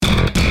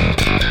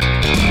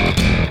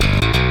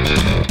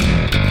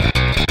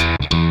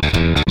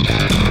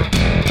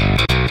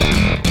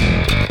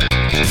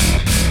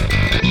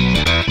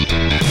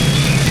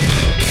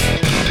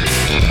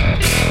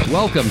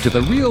Welcome to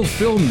the Real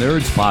Film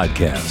Nerds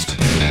Podcast.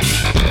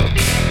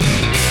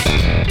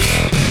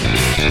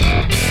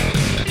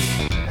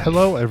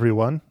 Hello,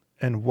 everyone,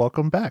 and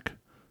welcome back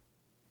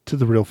to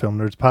the Real Film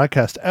Nerds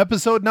Podcast,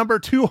 episode number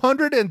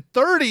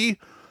 230,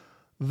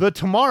 The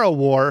Tomorrow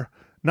War.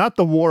 Not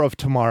the War of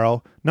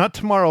Tomorrow, not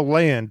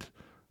Tomorrowland,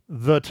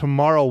 The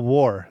Tomorrow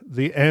War,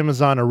 the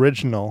Amazon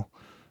original,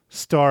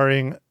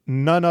 starring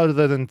none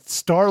other than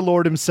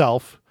Star-Lord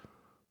himself,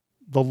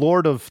 the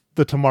Lord of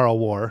the Tomorrow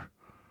War,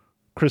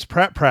 Chris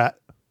Pratt.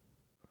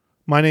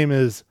 My name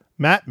is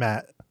Matt,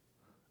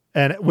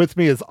 and with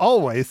me as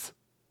always,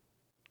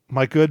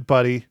 my good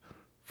buddy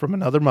from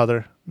another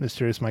mother,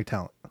 Mysterious Mike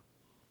Talent.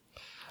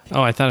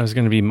 Oh, I thought it was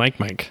going to be Mike.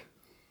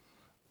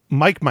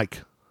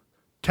 Mike.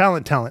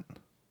 Talent.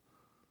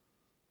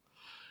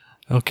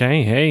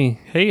 Okay,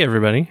 hey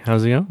everybody.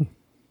 How's it going?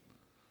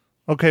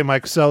 Okay,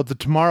 Mike, so the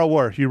Tomorrow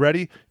War, you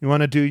ready? You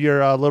want to do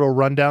your little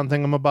rundown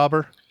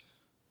thingamabobber?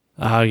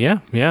 Yeah,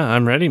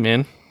 I'm ready,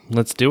 man.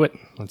 Let's do it.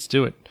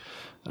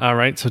 All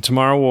right, so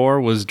Tomorrow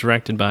War was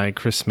directed by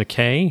Chris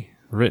McKay,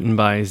 written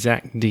by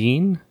Zach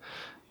Dean.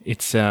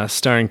 It's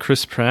starring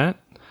Chris Pratt,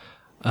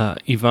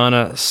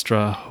 Ivana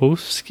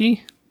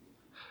Strahovski,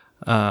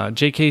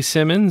 J.K.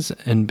 Simmons,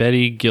 and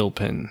Betty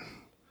Gilpin.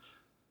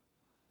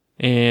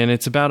 And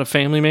it's about a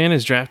family man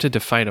is drafted to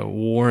fight a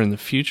war in the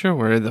future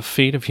where the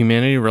fate of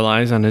humanity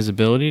relies on his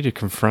ability to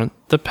confront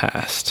the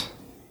past.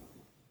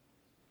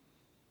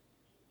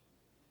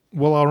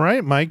 Well, all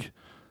right, Mike.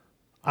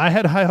 I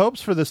had high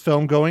hopes for this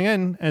film going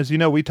in. As you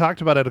know, we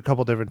talked about it a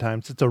couple different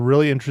times. It's a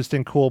really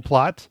interesting, cool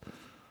plot.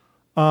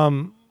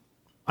 I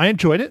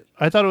enjoyed it.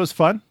 I thought it was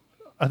fun.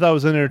 I thought it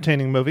was an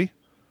entertaining movie.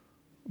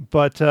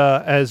 But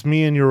as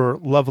me and your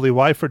lovely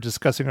wife were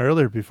discussing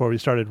earlier before we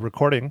started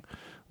recording,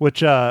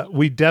 which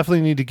we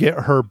definitely need to get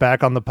her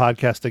back on the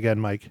podcast again,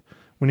 Mike.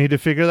 We need to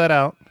figure that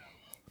out.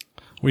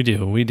 We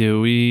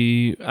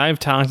do. I've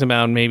talked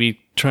about maybe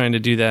trying to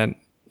do that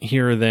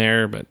here or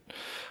there, but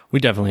we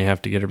definitely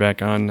have to get her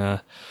back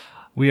on.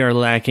 We are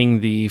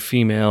lacking the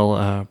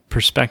female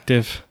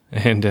perspective,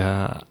 and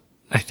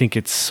I think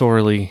it's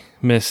sorely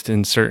missed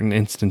in certain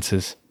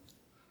instances.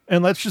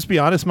 And let's just be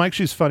honest, Mike,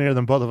 she's funnier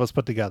than both of us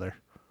put together.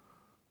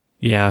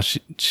 Yeah,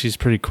 she's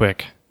pretty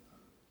quick.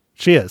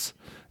 She is.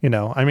 You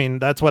know, I mean,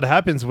 that's what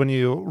happens when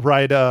you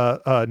ride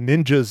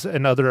ninjas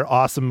and other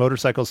awesome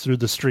motorcycles through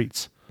the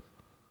streets.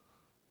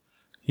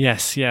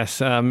 Yes.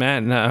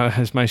 Matt,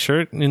 has my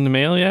shirt in the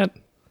mail yet?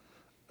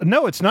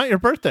 No, it's not your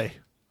birthday.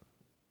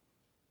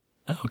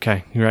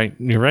 Okay, you're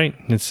right.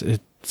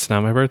 It's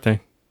not my birthday.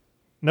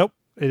 Nope,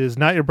 it is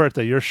not your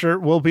birthday. Your shirt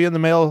will be in the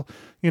mail,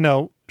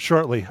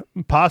 shortly,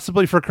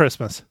 possibly for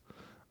Christmas.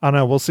 I don't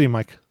know. We'll see,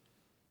 Mike.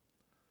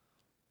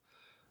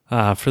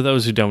 For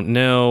those who don't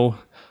know,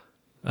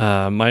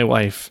 my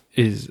wife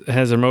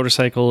has a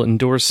motorcycle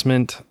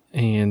endorsement,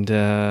 and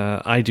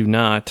I do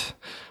not.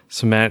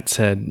 So Matt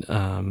said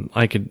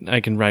I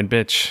can ride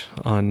bitch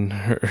on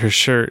her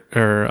shirt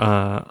or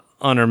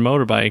on her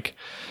motorbike.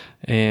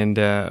 And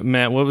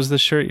Matt, what was the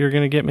shirt you're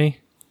gonna get me?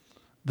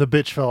 The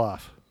bitch fell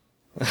off.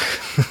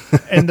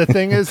 And the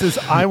thing is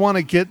I want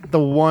to get the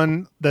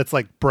one that's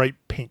like bright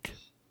pink.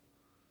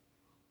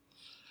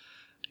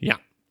 Yeah.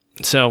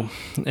 So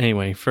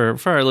anyway, for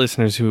our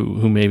listeners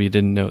who maybe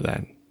didn't know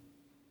that.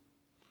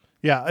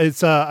 Yeah,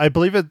 it's I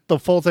believe the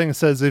full thing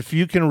says, if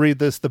you can read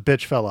this, the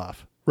bitch fell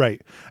off.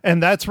 Right.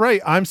 And that's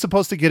right. I'm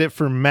supposed to get it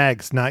for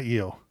Mags, not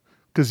you,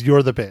 because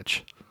you're the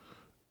bitch.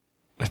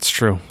 That's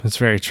true. It's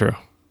very true.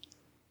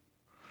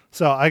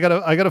 So I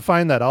gotta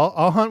find that.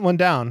 I'll hunt one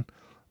down.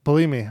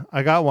 Believe me,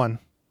 I got one.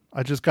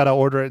 I just gotta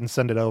order it and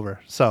send it over.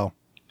 So.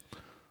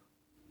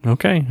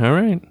 Okay. All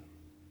right.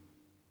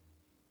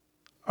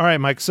 All right,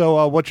 Mike.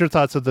 So what's your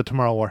thoughts of the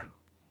Tomorrow War?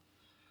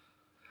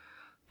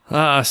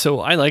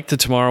 So I like the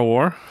Tomorrow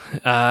War.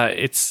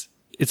 It's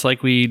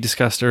like we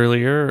discussed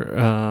earlier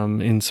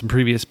in some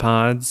previous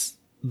pods.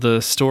 The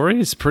story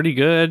is pretty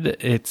good.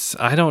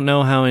 I don't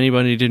know how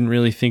anybody didn't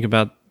really think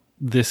about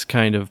this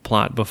kind of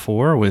plot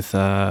before with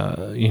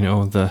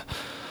the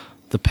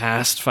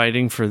past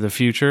fighting for the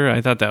future.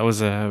 I thought that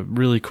was a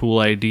really cool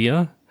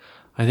idea.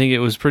 I think it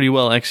was pretty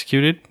well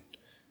executed.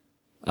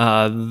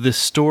 The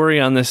story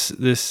on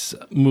this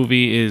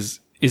movie is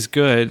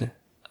good.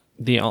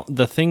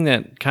 The thing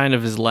that kind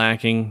of is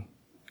lacking,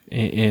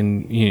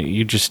 and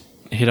you just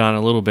hit on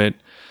a little bit,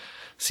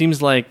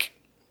 seems like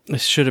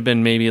this should have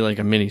been maybe like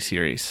a mini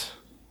series,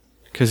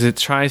 because it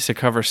tries to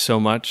cover so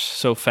much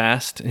so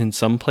fast in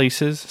some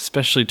places,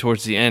 especially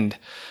towards the end.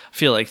 I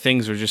feel like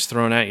things are just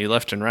thrown at you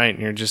left and right,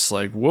 and you're just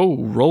like, whoa,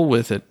 roll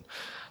with it.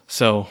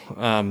 So,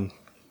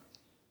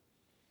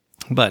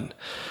 but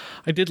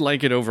I did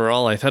like it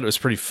overall. I thought it was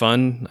pretty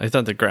fun. I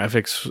thought the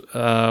graphics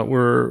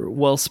were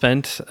well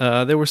spent.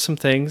 There were some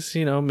things,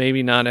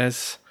 maybe not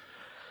as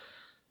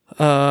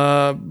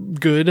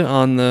good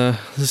on the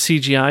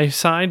CGI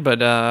side,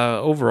 but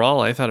overall,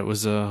 I thought it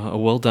was a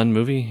well done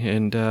movie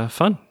and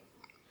fun.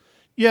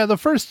 Yeah, the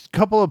first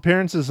couple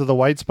appearances of the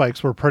White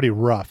Spikes were pretty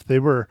rough. They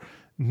were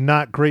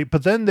not great,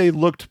 but then they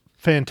looked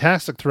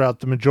fantastic throughout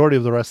the majority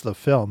of the rest of the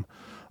film.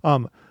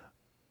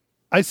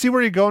 I see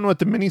where you're going with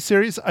the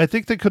miniseries. I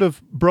think they could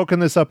have broken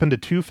this up into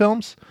 2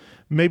 films.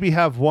 Maybe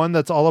have one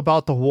that's all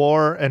about the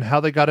war and how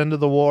they got into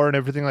the war and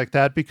everything like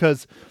that.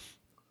 Because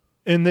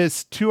in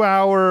this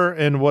 2-hour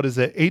and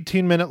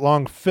 18-minute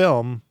long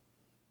film,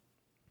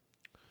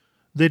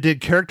 they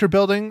did character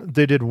building,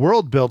 they did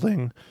world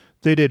building,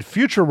 they did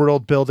future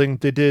world building,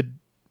 they did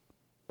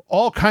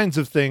all kinds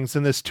of things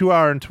in this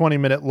 2-hour and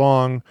 20-minute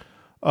long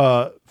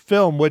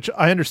film, which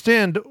I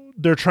understand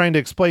they're trying to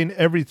explain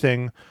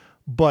everything,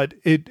 but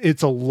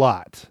it's a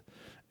lot.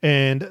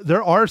 And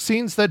there are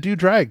scenes that do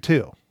drag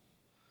too.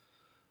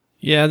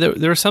 Yeah,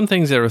 there were some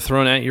things that were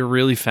thrown at you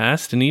really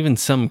fast, and even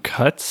some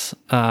cuts,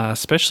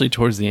 especially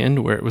towards the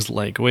end, where it was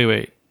like,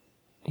 wait,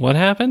 what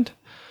happened?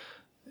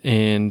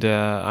 And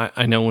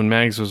I know when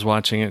Mags was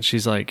watching it,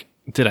 she's like,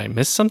 did I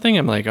miss something?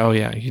 I'm like, oh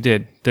yeah, you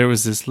did. There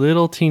was this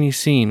little teeny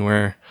scene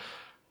where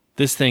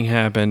this thing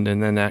happened,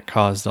 and then that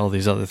caused all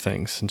these other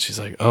things. And she's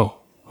like, oh,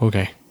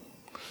 okay.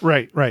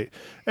 Right.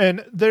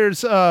 And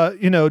there's,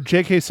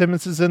 J.K.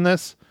 Simmons is in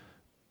this.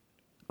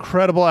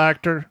 Incredible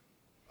actor.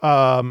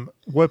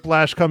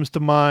 Whiplash comes to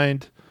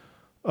mind.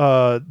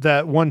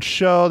 That one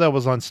show that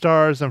was on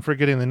Stars, I'm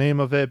forgetting the name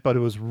of it, but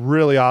it was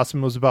really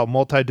awesome. It was about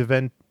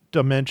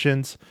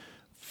multi-dimensions.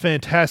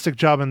 Fantastic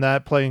job in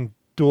that, playing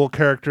dual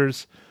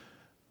characters.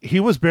 He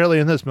was barely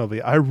in this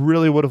movie. I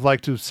really would have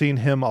liked to have seen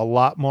him a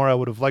lot more. I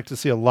would have liked to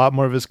see a lot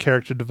more of his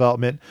character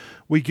development.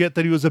 We get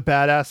that he was a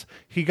badass.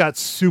 He got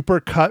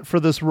super cut for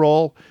this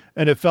role,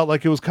 and it felt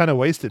like it was kind of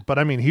wasted. But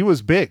I mean, he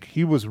was big.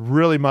 He was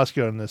really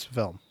muscular in this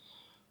film.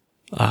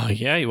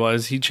 Yeah, he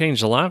was. He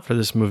changed a lot for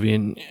this movie.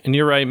 And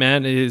you're right,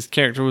 Matt. His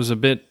character was a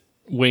bit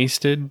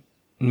wasted.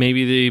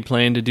 Maybe they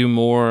planned to do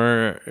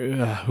more.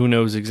 Who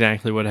knows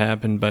exactly what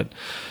happened. But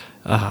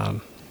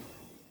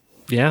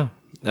yeah,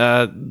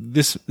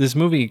 this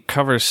movie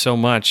covers so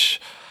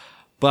much.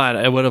 But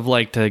I would have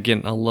liked to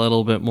get a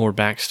little bit more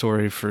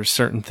backstory for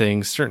certain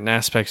things, certain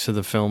aspects of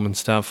the film and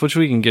stuff, which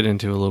we can get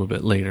into a little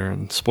bit later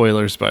in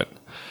spoilers. But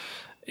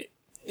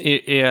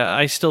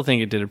I still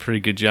think it did a pretty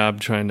good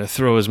job trying to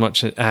throw as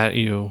much at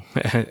you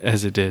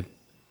as it did.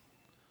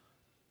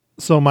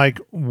 So, Mike,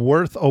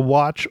 worth a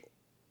watch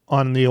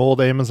on the old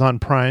Amazon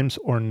Primes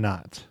or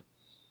not?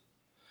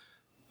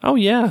 Oh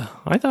yeah,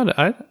 I thought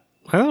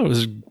it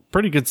was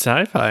pretty good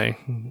sci-fi.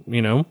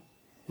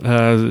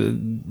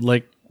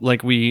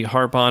 Like we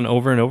harp on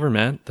over and over,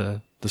 Matt.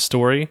 The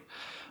story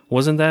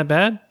wasn't that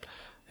bad.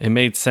 It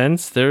made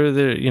sense.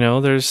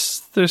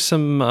 There's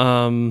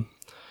some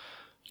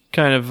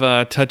kind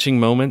of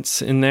touching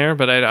moments in there,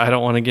 but I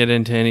don't want to get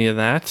into any of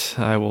that.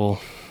 I will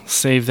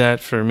save that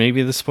for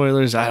maybe the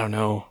spoilers. I don't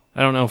know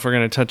if we're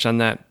going to touch on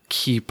that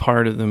key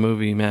part of the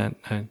movie, Matt.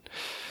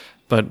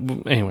 But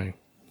anyway,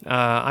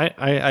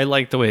 I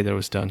like the way that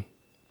was done.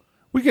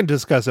 We can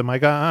discuss it,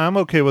 Mike. I'm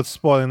okay with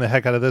spoiling the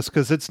heck out of this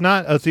because it's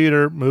not a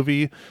theater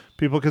movie.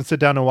 People can sit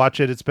down and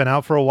watch it. It's been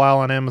out for a while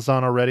on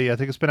Amazon already. I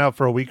think it's been out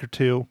for a week or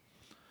 2.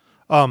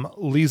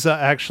 Lisa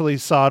actually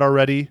saw it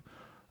already.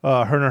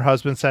 Her and her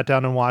husband sat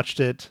down and watched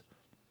it.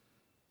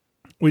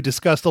 We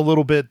discussed a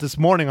little bit this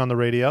morning on the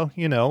radio,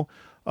 I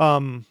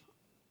don't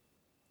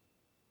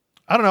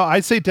know.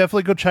 I'd say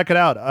definitely go check it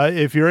out.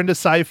 If you're into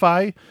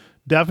sci-fi,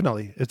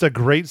 definitely. It's a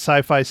great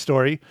sci-fi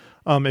story.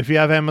 If you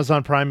have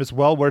Amazon Prime, it's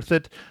well worth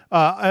it.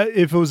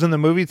 If it was in the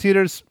movie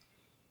theaters,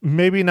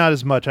 maybe not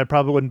as much. I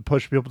probably wouldn't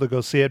push people to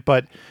go see it.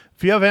 But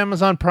if you have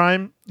Amazon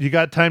Prime, you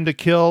got time to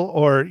kill,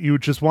 or you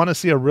just want to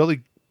see a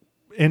really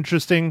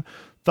interesting,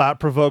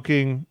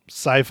 thought-provoking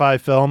sci-fi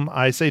film,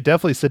 I say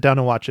definitely sit down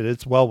and watch it.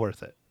 It's well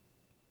worth it.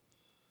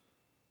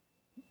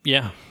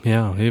 Yeah.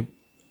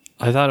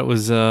 I thought it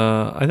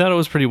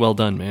was pretty well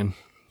done, man.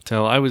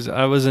 So I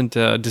wasn't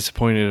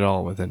disappointed at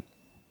all with it.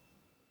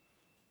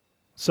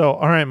 So,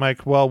 all right,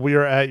 Mike. Well, we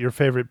are at your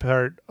favorite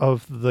part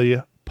of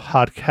the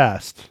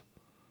podcast.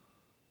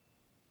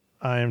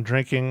 I am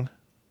drinking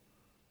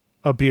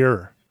a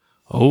beer.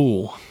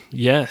 Oh,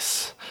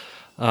 yes.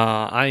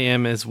 I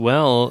am as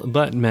well,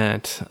 but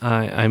Matt,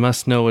 I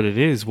must know what it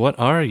is. What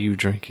are you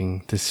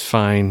drinking this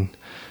fine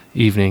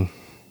evening?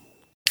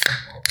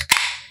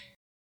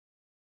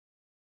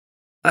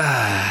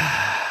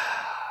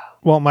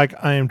 Well, Mike,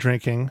 I am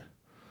drinking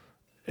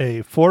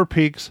a Four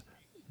Peaks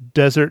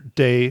Desert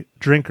Day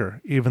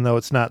drinker, even though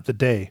it's not the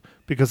day,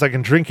 because I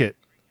can drink it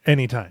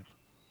anytime.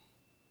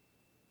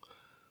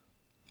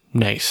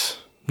 Nice.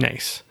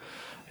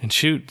 And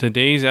shoot, the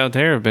days out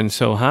there have been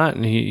so hot,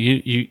 and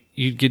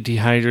you'd get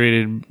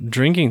dehydrated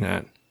drinking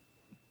that.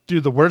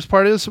 Dude, the worst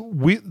part is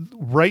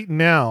right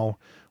now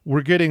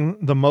we're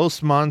getting the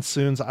most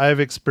monsoons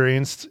I've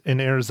experienced in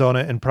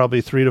Arizona in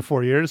probably 3 to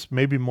 4 years,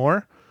 maybe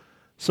more.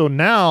 So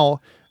now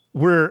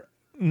we're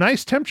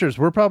nice temperatures.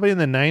 We're probably in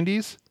the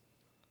 90s.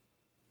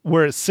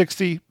 We're at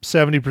 60,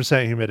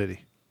 70%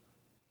 humidity.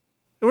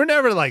 We're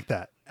never like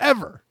that,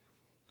 ever.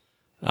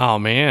 Oh,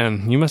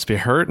 man. You must be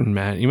hurting,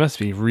 Matt. You must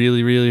be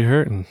really, really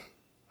hurting.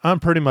 I'm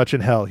pretty much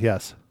in hell,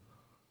 yes.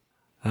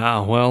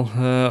 Ah, well,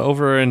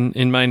 over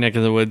in my neck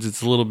of the woods,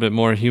 it's a little bit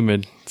more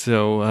humid.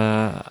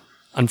 So,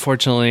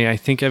 unfortunately, I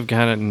think I've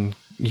got it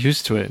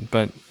used to it,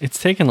 but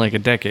it's taken like a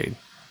decade.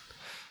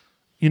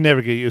 You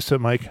never get used to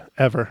it, Mike,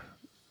 ever.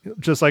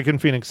 Just like in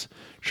Phoenix.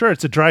 Sure,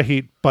 it's a dry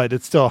heat, but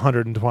it's still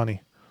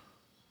 120.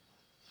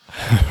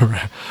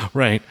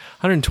 Right.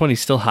 120 is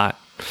still hot.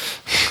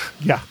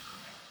 Yeah.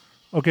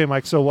 Okay,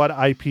 Mike, so what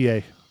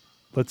IPA?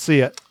 Let's see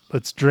it.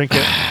 Let's drink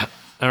it.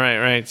 All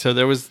right. So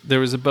there was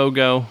a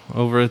BOGO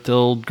over at the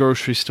old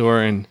grocery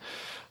store, and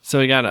so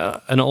we got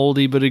an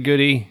oldie but a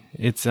goodie.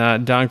 It's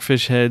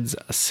Dogfish Head's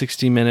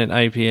 60-minute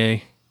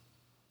IPA.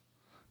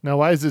 Now,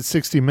 why is it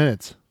 60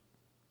 minutes?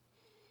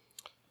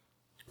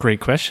 Great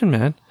question,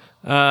 man.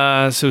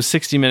 So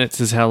 60 minutes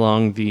is how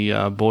long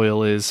the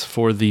boil is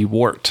for the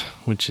wort,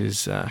 which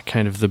is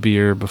kind of the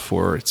beer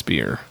before it's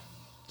beer.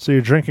 So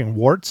you're drinking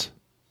warts?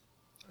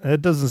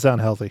 It doesn't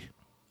sound healthy.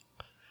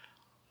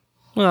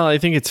 Well, I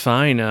think it's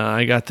fine.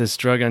 I got this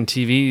drug on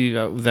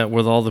TV that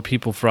with all the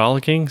people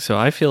frolicking, so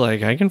I feel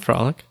like I can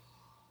frolic.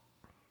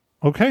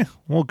 Okay,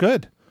 well,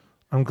 good.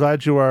 I'm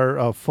glad you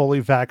are fully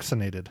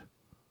vaccinated.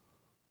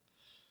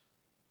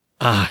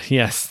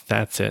 Yes,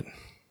 that's it.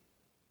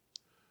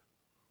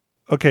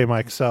 Okay,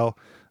 Mike, so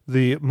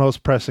the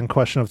most pressing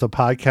question of the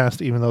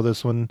podcast, even though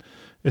this one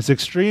is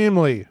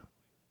extremely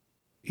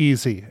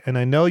easy, and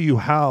I know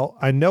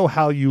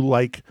how you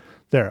like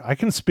there. I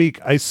can speak,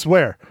 I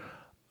swear.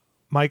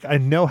 Mike, I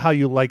know how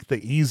you like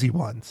the easy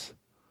ones.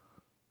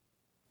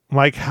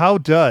 Mike, how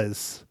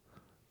does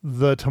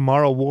the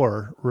Tomorrow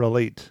War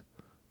relate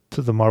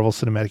to the Marvel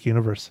Cinematic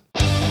Universe?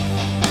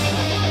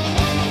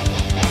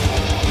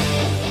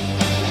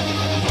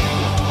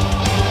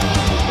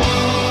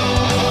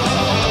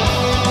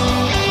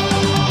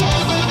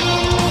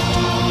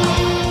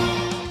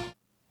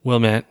 Well,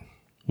 Matt,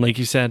 like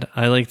you said,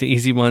 I like the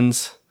easy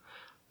ones.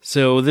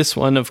 So this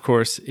one, of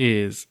course,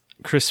 is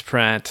Chris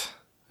Pratt.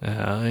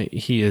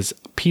 He is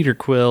Peter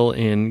Quill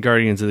in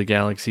Guardians of the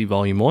Galaxy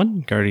Volume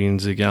 1,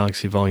 Guardians of the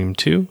Galaxy Volume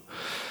 2,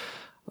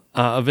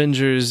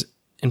 Avengers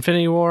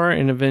Infinity War,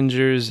 and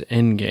Avengers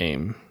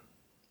Endgame.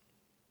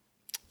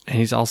 And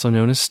he's also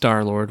known as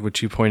Star-Lord,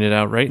 which you pointed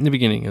out right in the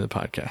beginning of the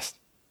podcast.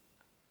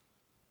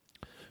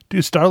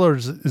 Dude, Star-Lord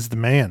is the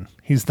man.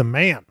 He's the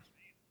man.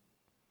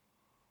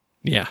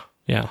 Yeah.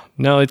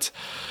 No, it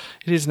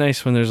is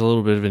nice when there's a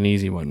little bit of an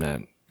easy one,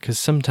 Matt. Because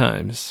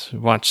sometimes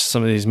watch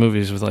some of these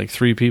movies with like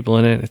 3 people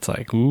in it. It's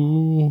like,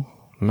 ooh,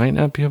 might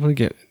not be able to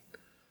get it.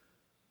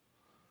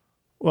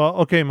 Well,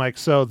 okay, Mike.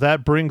 So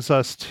that brings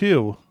us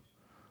to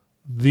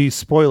the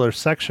spoiler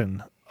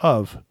section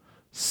of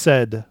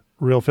said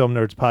Real Film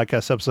Nerds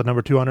podcast, episode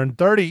number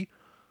 230,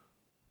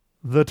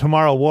 The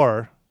Tomorrow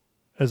War.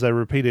 As I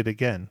repeat it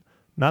again,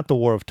 not the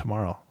War of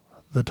Tomorrow,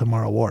 the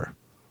Tomorrow War.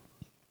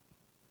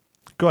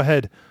 Go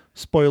ahead,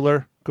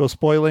 spoiler. Go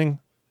spoiling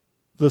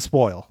the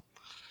spoil.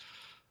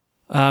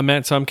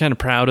 Matt, so I'm kind of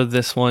proud of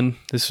this one.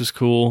 This was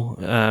cool.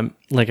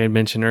 Like I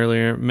mentioned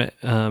earlier,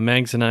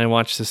 Mags and I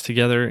watched this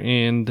together,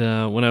 and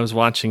when I was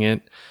watching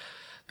it,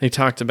 they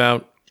talked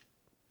about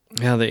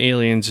how the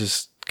aliens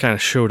just kind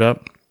of showed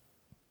up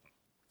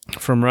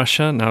from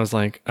Russia, and I was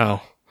like,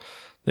 oh,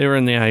 they were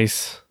in the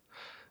ice.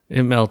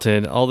 It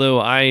melted.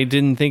 Although I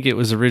didn't think it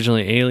was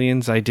originally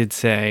aliens, I did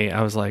say,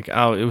 I was like,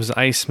 oh, it was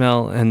ice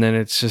melt, and then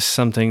it's just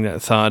something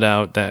that thawed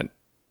out that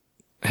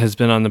has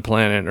been on the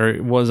planet, or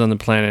it was on the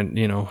planet,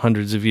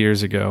 hundreds of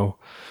years ago.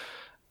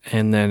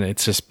 And then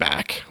it's just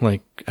back,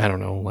 like, I don't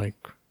know, like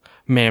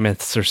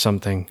mammoths or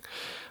something.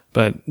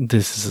 But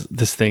this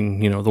thing,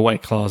 the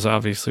White Claws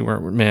obviously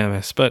weren't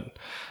mammoths, but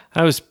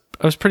I was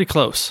pretty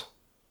close.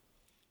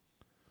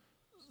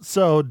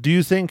 So do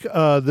you think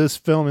this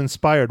film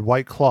inspired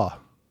White Claw,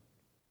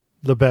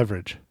 the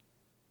beverage?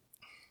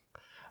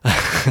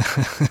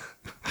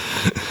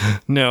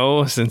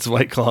 No, since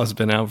White Claw's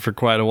been out for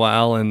quite a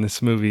while and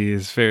this movie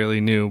is fairly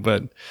new,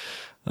 but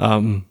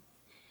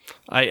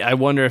I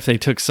wonder if they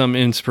took some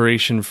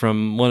inspiration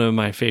from one of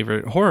my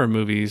favorite horror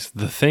movies,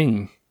 The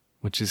Thing,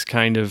 which is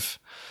kind of,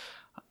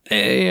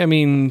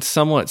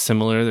 somewhat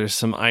similar. There's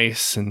some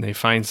ice and they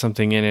find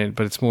something in it,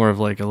 but it's more of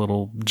like a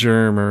little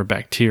germ or a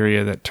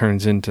bacteria that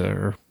turns into,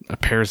 or a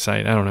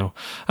parasite. I don't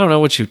know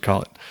what you'd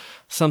call it.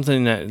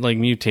 Something that like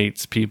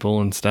mutates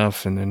people and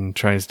stuff and then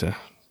tries to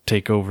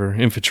take over,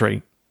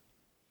 infiltrate.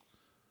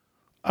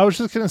 I was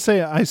just going to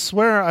say, I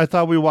swear I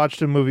thought we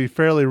watched a movie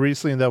fairly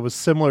recently that was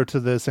similar to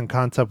this in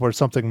concept, where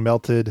something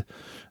melted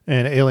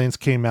and aliens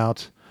came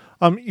out.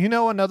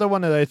 Another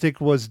one that I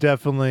think was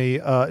definitely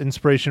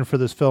inspiration for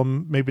this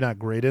film, maybe not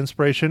great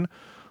inspiration,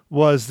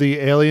 was the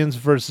Aliens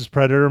versus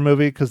Predator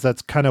movie, because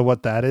that's kind of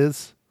what that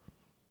is.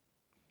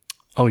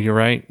 Oh, you're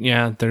right.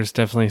 Yeah, there's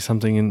definitely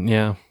something in,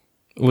 yeah.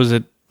 Was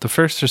it the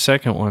first or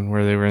second one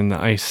where they were in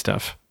the ice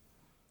stuff?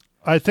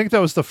 I think that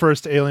was the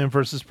first Alien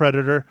versus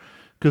Predator,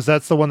 because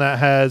that's the one that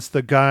has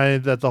the guy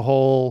that the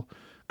whole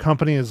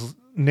company is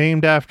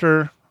named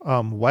after,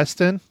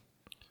 Weston.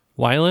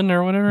 Weiland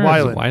or whatever?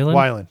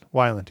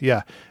 Weiland,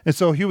 yeah. And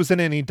so he was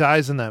in it and he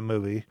dies in that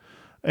movie.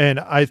 And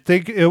I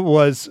think it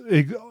was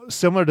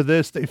similar to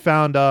this. They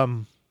found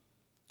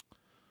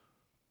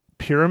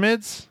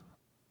pyramids,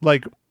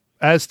 like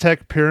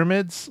Aztec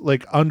pyramids,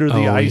 like under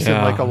the ice in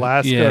like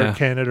Alaska or Yeah.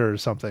 Canada or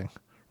something,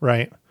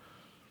 right?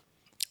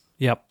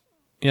 Yep.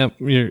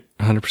 You're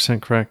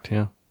 100% correct.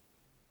 Yeah.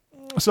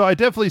 So I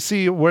definitely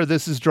see where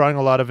this is drawing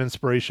a lot of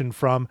inspiration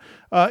from.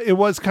 It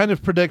was kind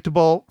of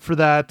predictable for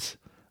that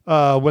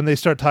when they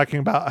start talking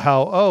about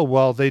how, oh,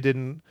 well, they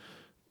didn't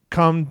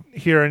come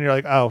here, and you're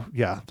like, oh,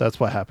 yeah, that's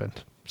what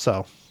happened.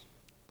 So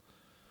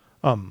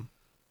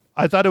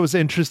I thought it was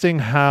interesting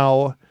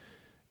how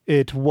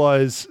it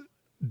was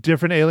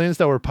different aliens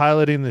that were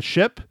piloting the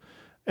ship,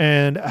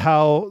 and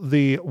how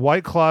the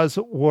White Claws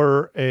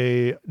were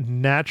a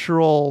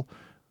natural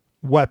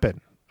weapon,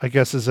 I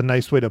guess is a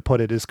nice way to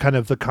put it, is kind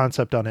of the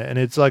concept on it. And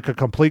it's like a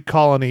complete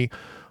colony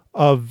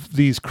of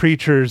these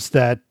creatures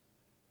that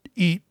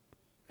eat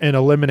and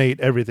eliminate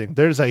everything.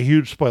 There's a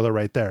huge spoiler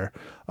right there.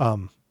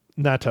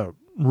 Not to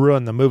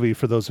ruin the movie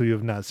for those of you who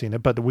have not seen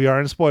it, but we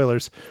are in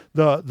spoilers.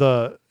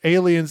 The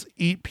aliens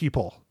eat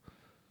people.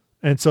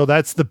 And so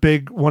that's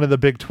one of the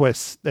big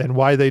twists, and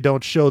why they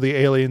don't show the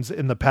aliens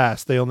in the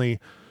past.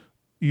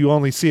 You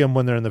only see them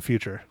when they're in the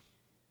future.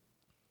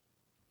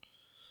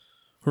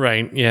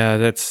 Right. Yeah,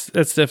 that's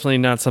definitely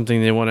not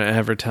something they want to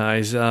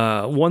advertise.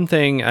 One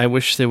thing I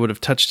wish they would have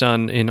touched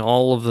on in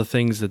all of the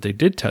things that they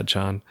did touch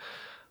on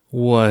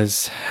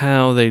was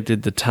how they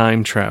did the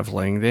time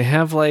traveling. They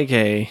have like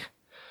a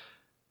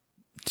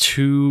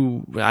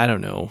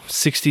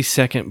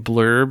 60-second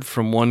blurb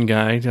from one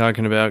guy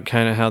talking about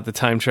kind of how the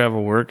time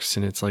travel works,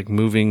 and it's like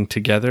moving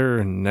together,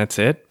 and that's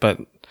it. But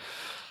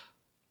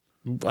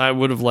I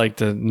would have liked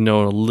to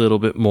know a little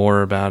bit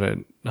more about it.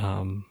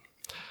 But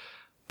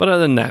other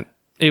than that,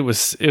 it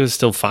was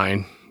still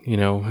fine. You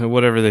know,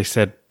 whatever they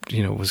said,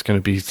 you know, was going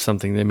to be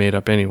something they made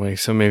up anyway.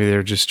 So maybe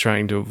they're just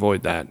trying to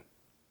avoid that.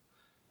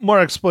 More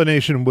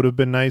explanation would have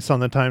been nice on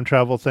the time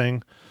travel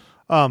thing.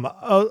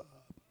 Not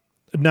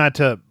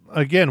to,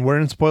 again, we're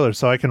in spoilers,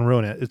 so I can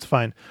ruin it. It's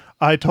fine.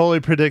 I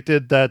totally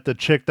predicted that the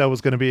chick that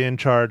was going to be in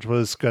charge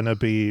was going to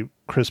be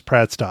Chris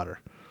Pratt's daughter.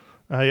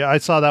 I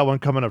saw that one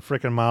coming a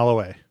freaking mile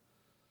away.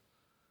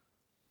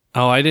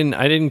 Oh, I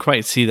didn't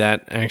quite see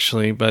that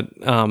actually, but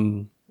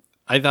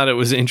I thought it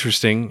was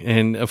interesting,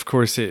 and of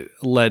course it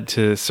led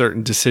to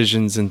certain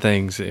decisions and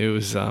things. It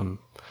was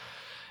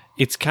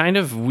it's kind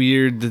of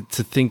weird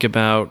to think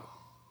about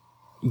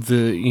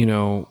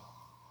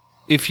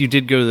if you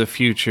did go to the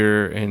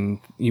future and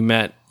you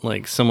met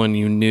like someone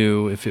you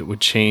knew, if it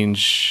would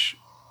change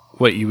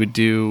what you would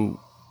do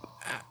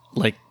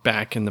like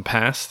back in the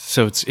past.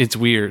 So it's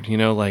weird,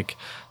 like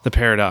the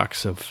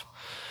paradox of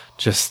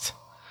just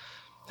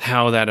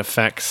how that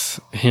affects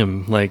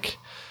him, like,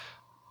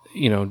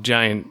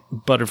 giant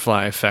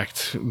butterfly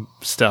effect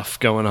stuff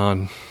going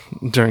on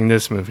during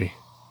this movie.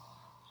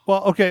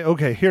 Well,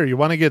 okay. Here, you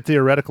want to get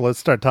theoretical? Let's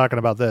start talking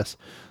about this.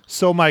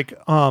 So, Mike,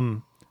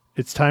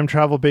 it's time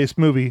travel based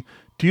movie.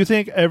 Do you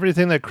think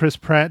everything that Chris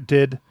Pratt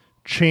did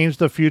changed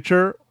the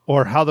future,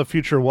 or how the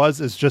future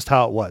was is just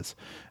how it was?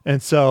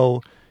 And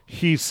so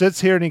he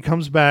sits here and he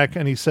comes back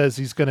and he says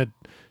he's going to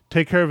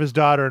take care of his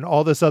daughter and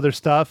all this other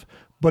stuff,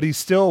 but he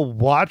still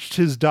watched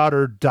his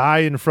daughter die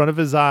in front of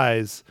his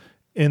eyes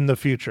in the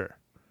future.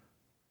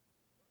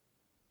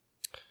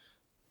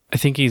 I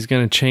think he's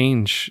going to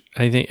change.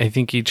 I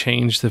think he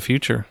changed the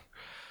future.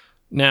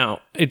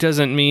 Now, it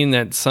doesn't mean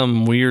that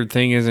some weird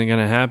thing isn't going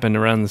to happen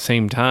around the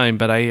same time,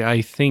 but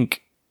I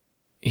think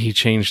he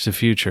changed the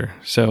future.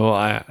 So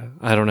I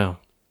don't know.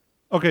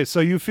 Okay, so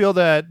you feel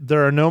that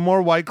there are no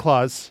more White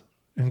Claws,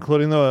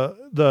 including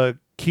the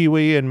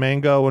kiwi and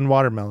mango and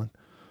watermelon.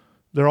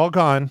 They're all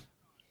gone.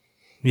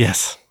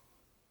 Yes.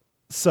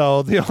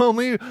 So the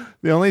only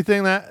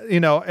thing that,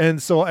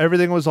 and so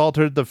everything was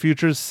altered. The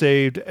future's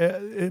saved.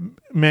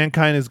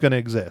 Mankind is going to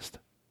exist.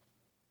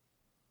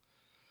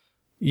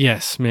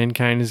 Yes,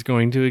 mankind is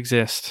going to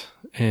exist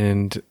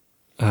and,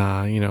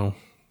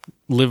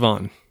 live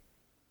on.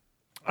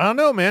 I don't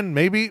know, man.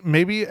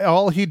 Maybe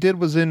all he did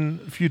was in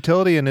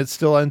futility and it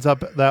still ends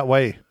up that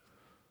way.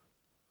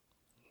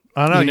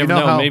 I don't know. You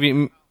never know.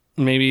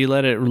 Maybe you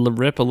let it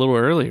rip a little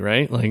early,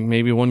 right? Like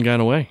maybe one got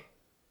away.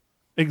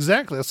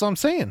 Exactly. That's what I'm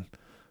saying.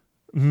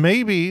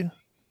 Maybe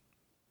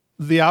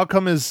the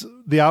outcome is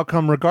the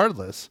outcome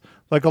regardless.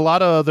 Like a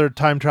lot of other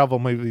time travel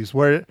movies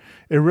where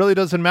it really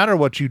doesn't matter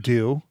what you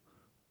do.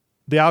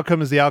 The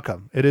outcome is the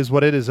outcome. It is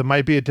what it is. It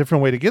might be a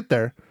different way to get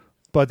there,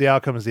 but the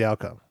outcome is the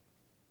outcome.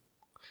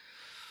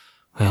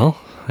 Well,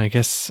 I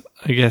guess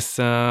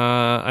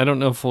I don't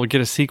know if we'll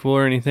get a sequel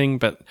or anything,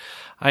 but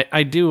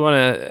I do want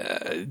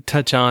to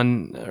touch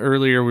on,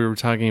 earlier we were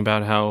talking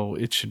about how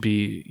it should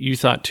be, you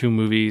thought 2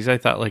 movies, I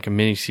thought like a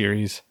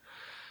miniseries.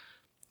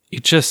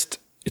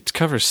 It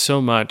covers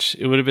so much.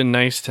 It would have been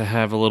nice to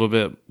have a little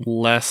bit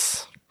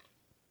less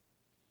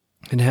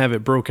and have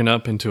it broken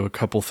up into a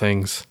couple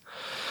things.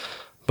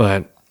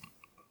 But,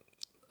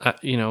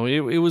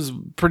 it was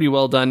pretty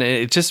well done.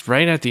 It just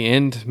right at the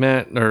end,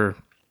 Matt, or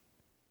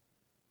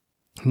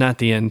not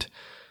the end,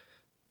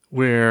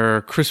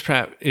 where Chris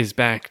Pratt is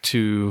back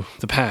to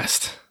the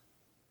past.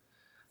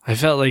 I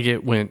felt like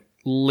it went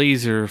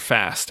laser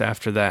fast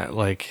after that,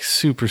 like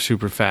super,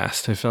 super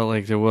fast. I felt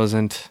like there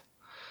wasn't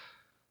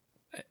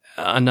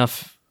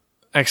enough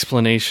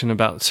explanation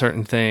about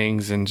certain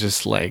things, and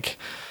just like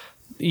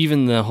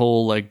even the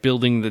whole like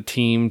building the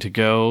team to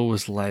go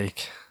was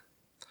like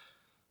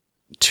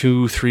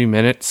 2-3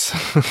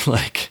 minutes.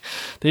 Like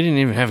they didn't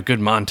even have a good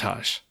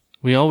montage.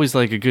 We always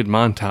like a good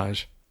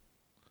montage.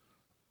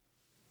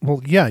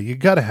 Well, yeah, you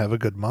got to have a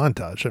good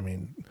montage. I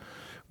mean,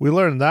 we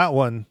learned that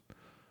one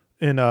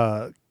in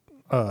World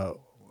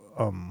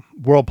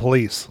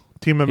Police,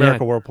 Team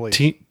America, World Police,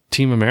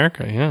 Team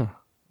America, yeah.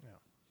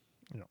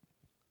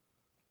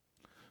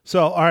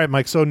 So, all right,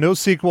 Mike. So, no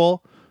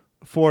sequel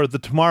for the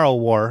Tomorrow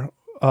War.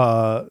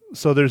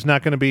 So there's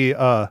not going to be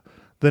the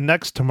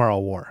next Tomorrow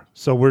War.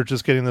 So we're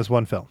just getting this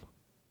one film.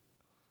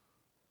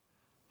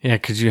 Yeah,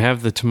 because you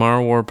have the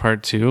Tomorrow War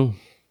Part 2,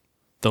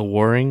 the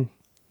Warring.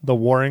 The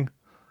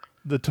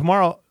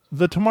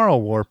Tomorrow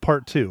War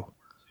Part 2.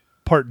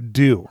 Part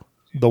Do,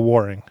 the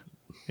Warring.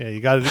 Yeah,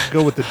 you got to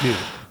go with the do.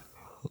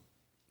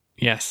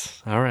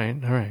 Yes. All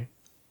right.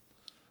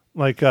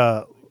 Like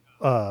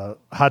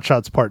Hot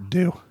Shots Part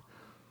Do.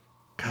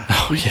 God,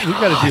 Oh, yeah. we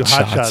got to do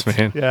Hot Shots,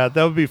 man. Yeah,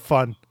 that would be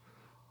fun.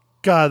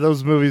 God,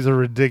 those movies are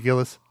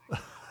ridiculous.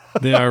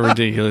 They are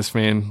ridiculous,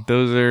 man.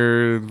 Those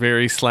are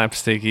very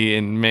slapsticky,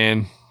 and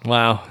man,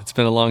 wow, it's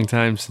been a long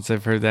time since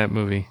I've heard that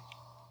movie.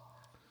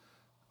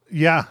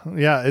 Yeah,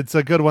 it's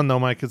a good one though,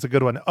 Mike. It's a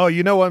good one. Oh,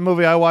 you know what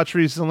movie I watched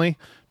recently?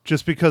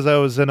 Just because I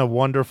was in a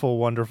wonderful,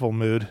 wonderful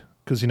mood.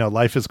 Because,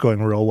 life is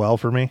going real well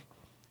for me.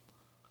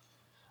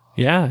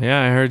 Yeah,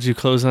 I heard you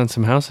close on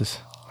some houses.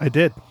 I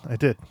did.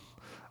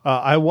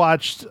 I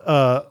watched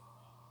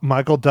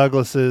Michael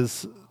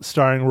Douglas's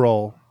starring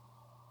role,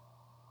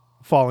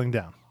 Falling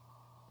Down.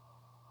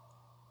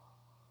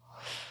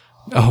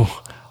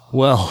 Oh,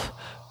 well,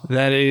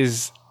 that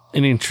is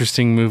an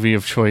interesting movie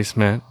of choice,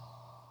 Matt.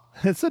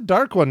 It's a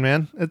dark one,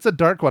 man. It's a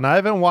dark one. I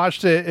haven't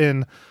watched it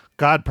in,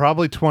 God,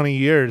 probably 20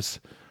 years.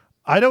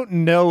 I don't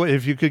know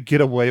if you could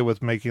get away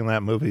with making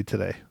that movie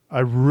today. I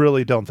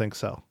really don't think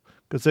so.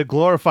 Because it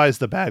glorifies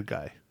the bad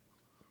guy.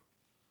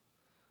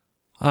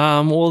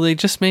 Well, they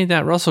just made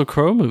that Russell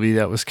Crowe movie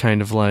that was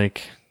kind of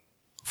like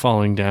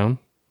Falling Down.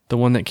 The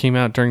one that came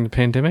out during the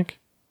pandemic.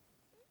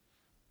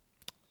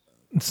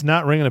 It's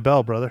not ringing a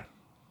bell, brother.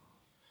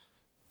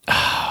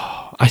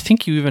 I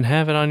think you even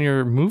have it on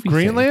your movie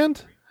Greenland?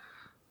 thing.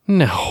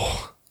 No.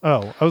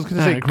 Oh, I was going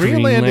to say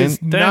Greenland is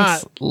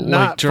That's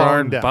not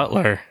Gerard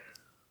Butler.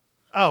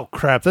 Oh,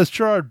 crap. That's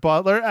Gerard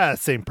Butler?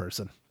 Same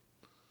person.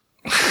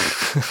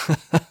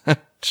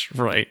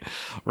 Right.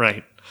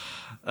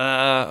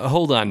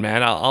 Hold on,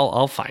 Matt.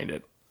 I'll find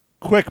it.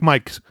 Quick,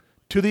 Mike.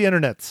 To the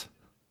internets.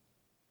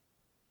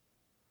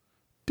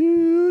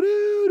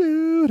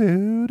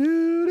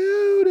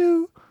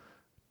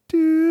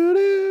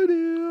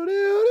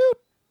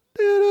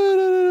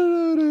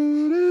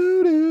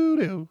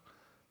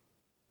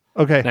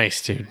 Okay.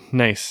 Nice, dude.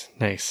 Nice.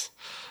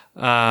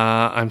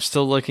 I'm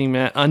still looking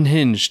at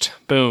Unhinged.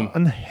 Boom.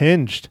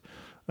 Unhinged.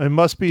 It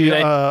must be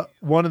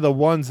one of the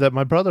ones that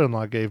my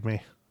brother-in-law gave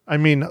me. I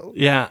mean,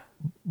 yeah.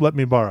 Let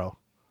me borrow.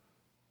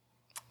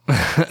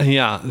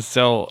 Yeah.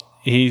 So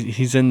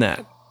he's in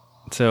that.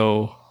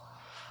 So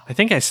I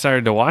think I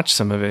started to watch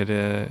some of it.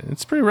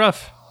 It's pretty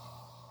rough.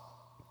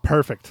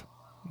 Perfect.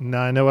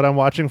 Now I know what I'm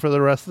watching for the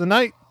rest of the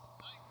night.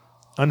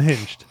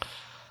 Unhinged.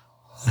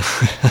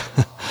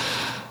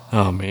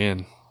 Oh,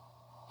 man.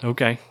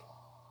 Okay.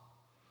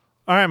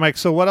 All right, Mike.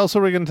 So what else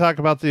are we going to talk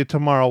about the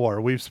Tomorrow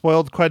War? We've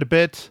spoiled quite a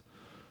bit.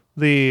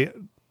 The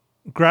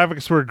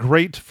graphics were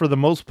great for the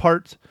most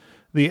part.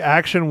 The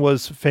action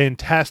was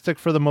fantastic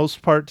for the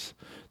most part.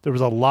 There was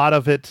a lot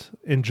of it.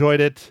 Enjoyed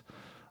it.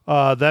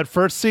 That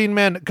first scene,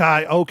 man,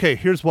 guy. Okay,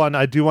 here's one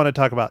I do want to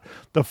talk about.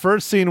 The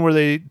first scene where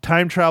they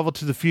time travel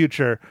to the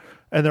future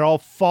and they're all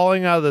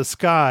falling out of the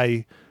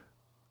sky.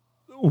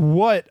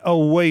 What a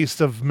waste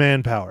of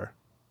manpower.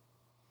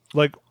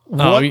 Like,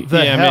 what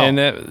the hell?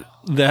 Man,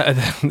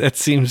 that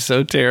seems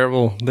so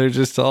terrible. They're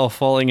just all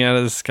falling out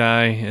of the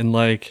sky, and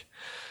like,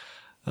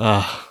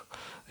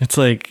 it's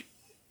like,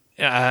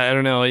 I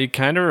don't know. It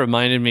kind of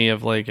reminded me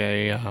of like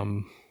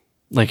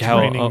like how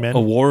a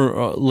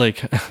war,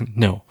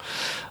 no,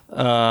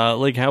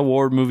 like how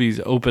war movies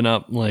open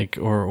up, like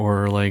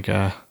or like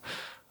a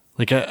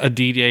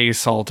D-Day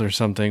assault or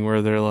something,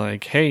 where they're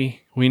like,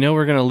 hey, we know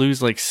we're gonna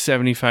lose like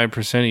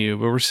 75% of you,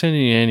 but we're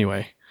sending you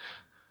anyway.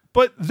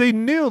 But they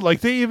knew,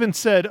 like they even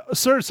said,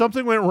 sir,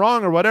 something went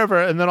wrong or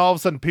whatever. And then all of a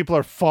sudden people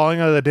are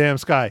falling out of the damn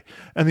sky.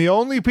 And the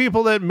only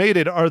people that made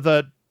it are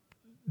the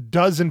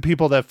dozen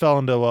people that fell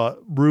into a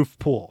roof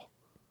pool.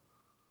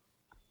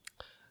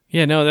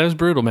 Yeah, no, that was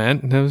brutal,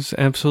 man. That was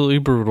absolutely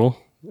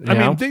brutal. I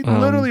mean, they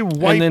literally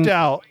wiped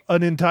out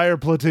an entire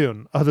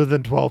platoon other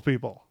than 12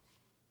 people.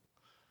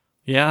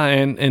 Yeah,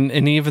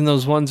 and even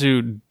those ones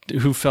who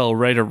fell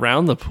right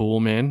around the pool,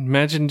 man.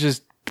 Imagine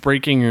just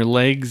breaking your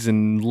legs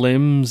and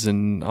limbs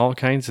and all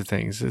kinds of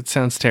things. It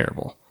sounds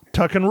terrible.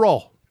 Tuck and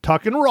roll.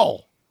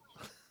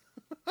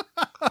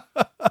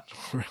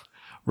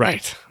 Right.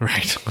 Right.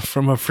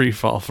 From a free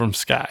fall from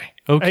Sky.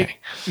 Okay. Hey,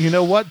 you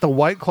know what? The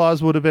White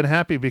Claws would have been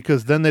happy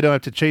because then they don't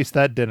have to chase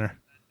that dinner.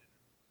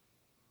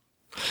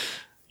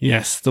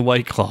 Yes, the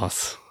White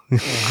Claws.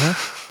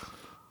 It's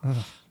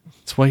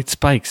white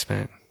spikes,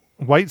 man.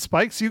 White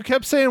Spikes? You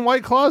kept saying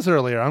White Claws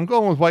earlier. I'm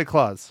going with White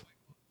Claws.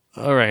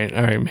 All right.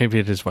 Maybe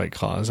it is White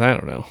Claws. I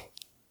don't know.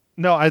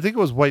 No, I think it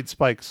was White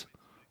Spikes.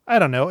 I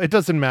don't know. It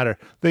doesn't matter.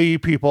 They eat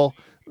people,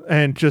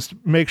 and just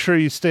make sure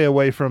you stay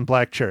away from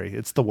Black Cherry.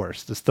 It's the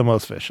worst. It's the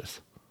most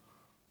vicious.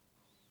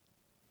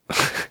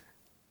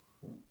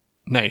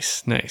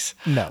 Nice.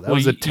 No, that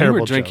was a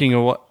terrible joke.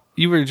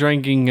 You were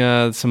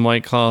drinking some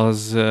White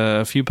Claws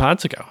a few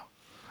pods ago.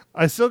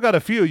 I still got a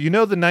few. You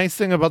know, the nice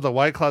thing about the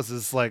White Claws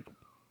is like,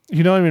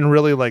 you don't even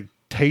really like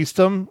taste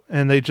them,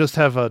 and they just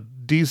have a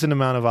decent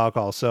amount of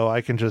alcohol, so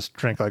I can just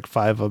drink like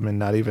 5 of them and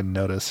not even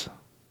notice.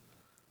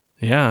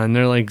 Yeah, and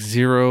they're like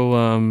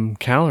 0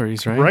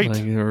 calories, right? Right.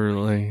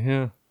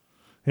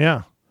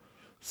 Yeah.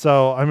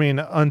 So, I mean,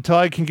 until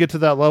I can get to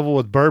that level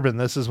with bourbon,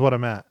 this is what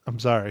I'm at. I'm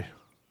sorry.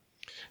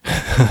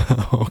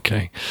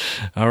 Okay.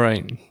 All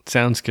right.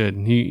 Sounds good.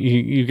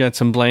 You got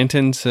some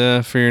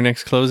Blantons for your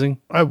next closing?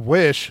 I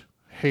wish,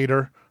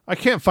 hater. I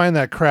can't find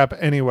that crap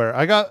anywhere.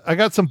 I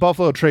got some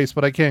Buffalo Trace,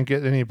 but I can't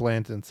get any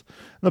Blantons.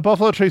 The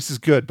Buffalo Trace is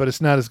good, but it's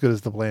not as good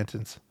as the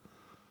Blantons.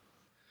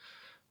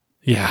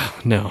 Yeah,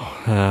 no.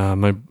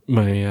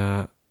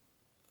 My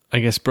I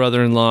guess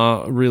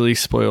brother-in-law really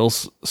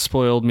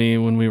spoiled me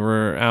when we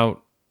were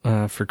out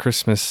for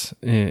Christmas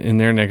in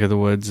their neck of the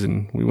woods,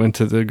 and we went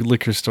to the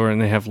liquor store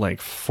and they have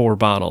like 4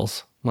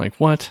 bottles. I'm like,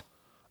 what?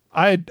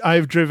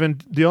 I've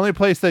driven, the only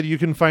place that you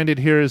can find it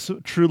here is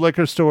True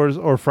Liquor Stores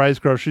or Fry's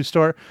Grocery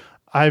Store.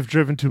 I've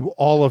driven to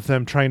all of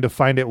them trying to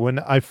find it. When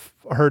I've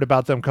heard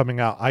about them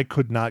coming out, I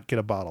could not get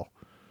a bottle.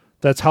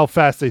 That's how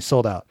fast they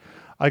sold out.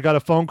 I got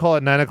a phone call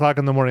at 9 o'clock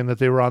in the morning that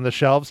they were on the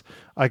shelves.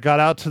 I got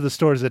out to the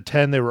stores at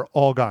 10. They were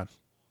all gone.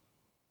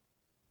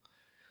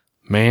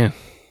 Man,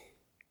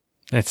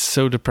 that's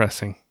so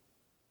depressing.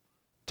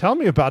 Tell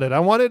me about it. I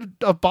wanted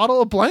a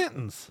bottle of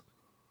Blanton's.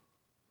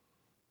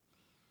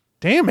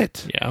 Damn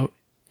it. Yeah,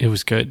 it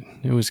was good.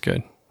 It was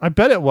good. I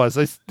bet it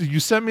was. You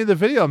sent me the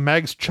video of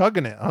Mag's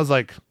chugging it. I was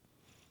like,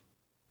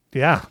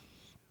 yeah,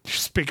 you're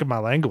speaking my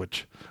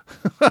language.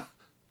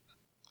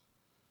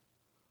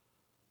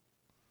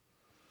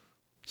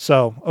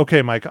 So,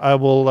 okay, Mike, I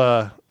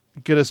will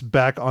get us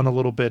back on a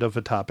little bit of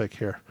a topic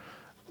here.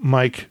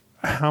 Mike,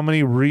 how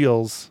many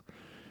reels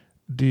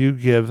do you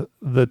give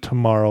The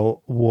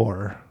Tomorrow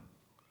War?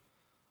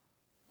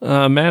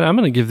 Matt, I'm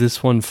going to give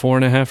this one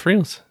 4.5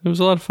 reels. It was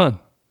a lot of fun.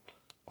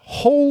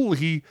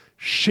 Holy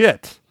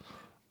shit.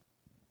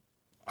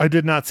 I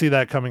did not see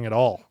that coming at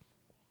all.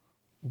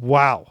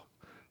 Wow.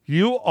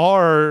 You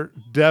are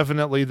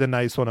definitely the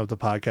nice one of the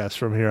podcast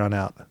from here on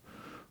out.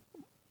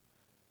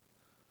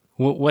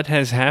 What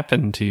has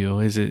happened to you?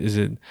 Is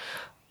it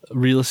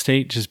real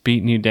estate just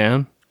beating you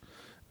down?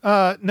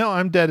 No,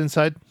 I'm dead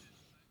inside.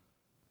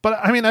 But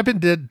I mean, I've been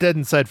dead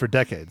inside for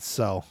decades,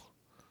 so.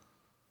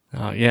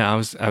 Yeah, I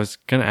was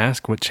gonna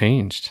ask what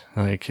changed.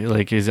 Are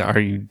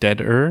you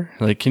deader?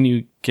 Like, can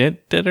you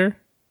get deader?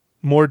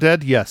 More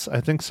dead? Yes,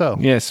 I think so.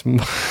 Yes.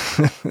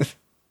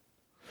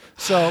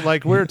 So,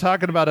 like, we were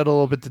talking about it a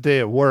little bit today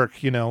at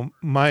work. You know,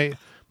 my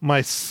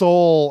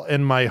soul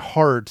and my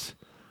heart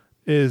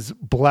is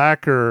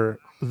blacker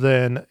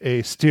than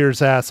a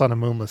steer's ass on a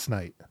moonless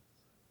night.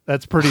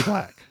 That's pretty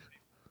black.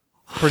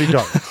 Pretty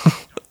dark.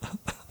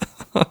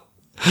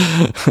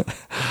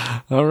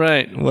 All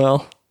right.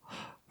 Well,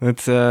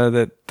 that's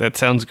that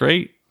sounds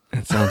great.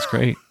 That sounds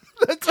great.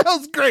 That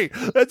sounds great.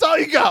 That's all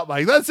you got,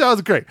 Mike. That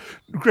sounds great.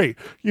 Great.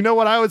 You know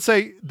what I would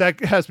say? That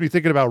has me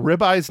thinking about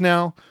ribeyes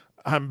now.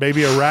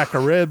 Maybe a rack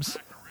of ribs.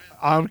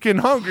 I'm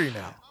getting hungry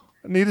now.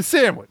 I need a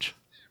sandwich.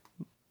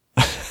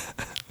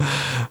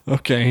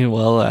 Okay,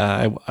 well,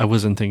 I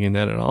wasn't thinking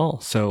that at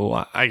all.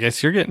 So I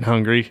guess you're getting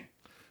hungry.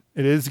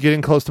 It is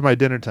getting close to my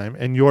dinner time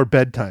and your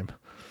bedtime.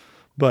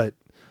 But,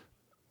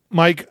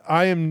 Mike,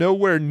 I am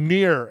nowhere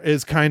near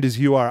as kind as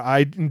you are. I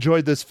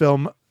enjoyed this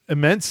film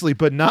immensely,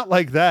 but not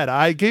like that.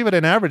 I gave it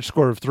an average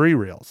score of 3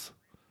 reels.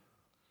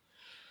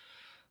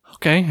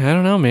 Okay, I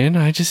don't know, man.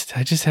 I just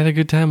had a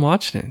good time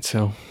watching it.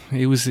 So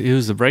it was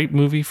the right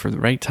movie for the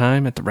right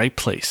time at the right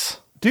place.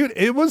 Dude,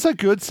 it was a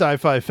good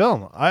sci-fi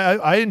film.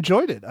 I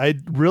enjoyed it. I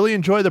really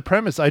enjoyed the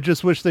premise. I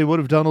just wish they would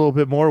have done a little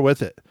bit more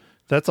with it.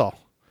 That's all.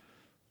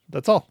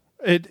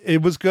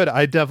 It was good.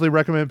 I definitely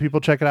recommend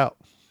people check it out.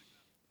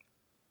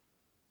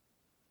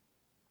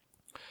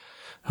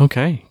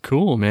 Okay,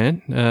 cool,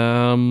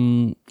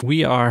 man.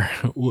 We are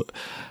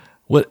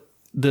what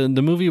the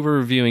movie we're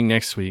reviewing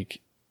next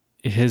week.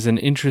 It has an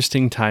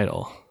interesting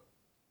title,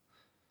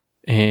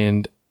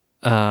 and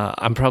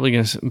I'm probably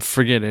gonna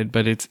forget it,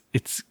 but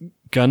it's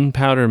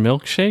Gunpowder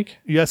Milkshake.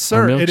 Yes,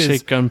 sir. Or milkshake it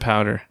is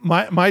Gunpowder.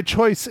 My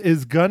choice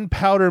is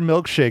Gunpowder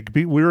Milkshake.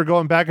 We were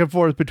going back and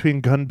forth between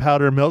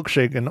Gunpowder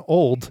Milkshake and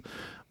Old.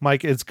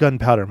 Mike, it's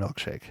Gunpowder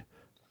Milkshake.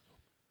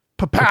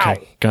 Pa-pow!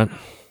 Okay,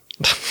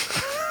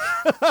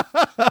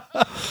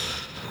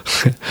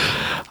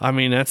 I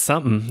mean, that's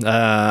something.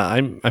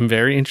 I'm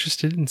very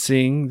interested in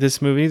seeing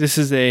this movie. This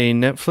is a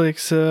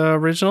Netflix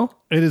original.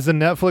 It is a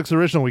Netflix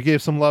original. We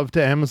gave some love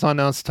to Amazon.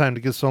 Now it's time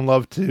to give some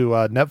love to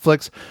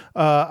Netflix.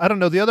 I don't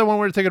know. The other one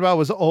we were thinking about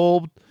was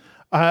old.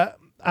 I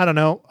don't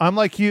know. I'm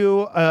like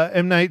you.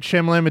 M. Night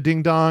Shyamalan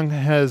Ding Dong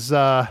has...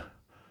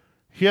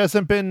 he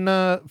hasn't been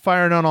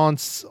firing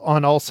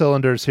on all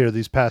cylinders here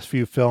these past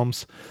few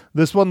films.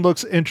 This one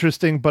looks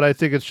interesting, but I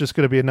think it's just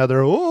going to be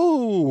another,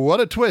 oh,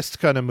 what a twist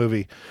kind of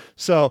movie.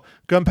 So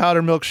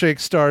Gunpowder Milkshake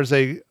stars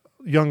a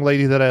young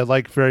lady that I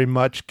like very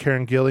much,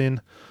 Karen Gillan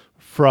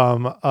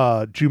from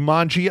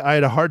Jumanji. I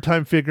had a hard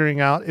time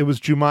figuring out it was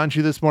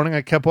Jumanji this morning.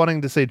 I kept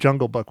wanting to say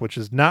Jungle Book, which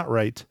is not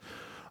right.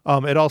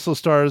 It also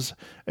stars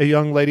a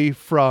young lady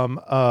from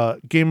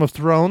Game of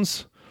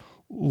Thrones,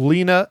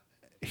 Lena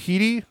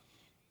Headey.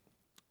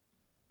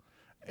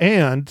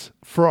 And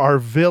for our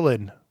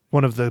villain,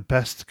 one of the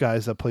best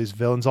guys that plays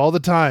villains all the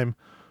time,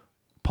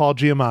 Paul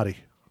Giamatti.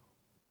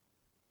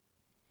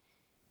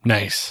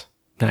 Nice.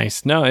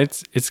 No,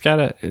 it's got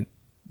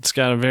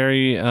a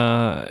very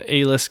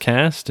A-list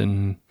cast,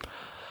 and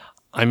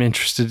I'm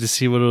interested to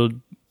see what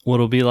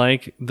it'll be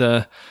like.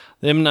 The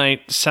M.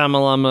 Night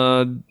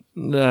Shyamalan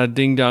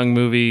Ding Dong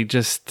movie.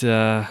 Just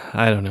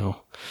I don't know.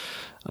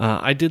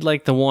 I did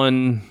like the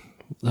one.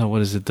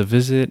 What is it? The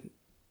Visit.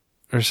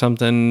 Or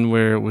something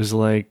where it was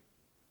like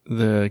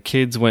the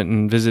kids went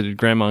and visited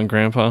grandma and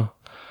grandpa.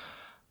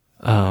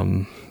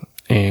 And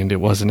it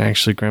wasn't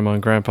actually grandma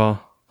and grandpa,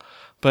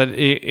 but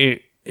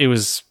it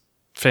was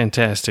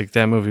fantastic.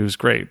 That movie was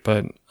great,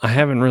 but I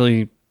haven't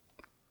really.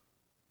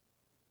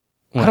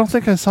 What? I don't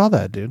think I saw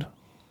that, dude.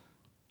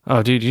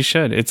 Oh, dude, you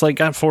should. It's like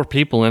got 4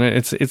 people in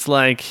it. It's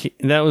like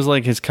that was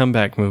like his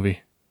comeback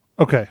movie.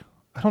 Okay.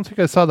 I don't think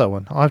I saw that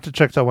one. I'll have to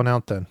check that one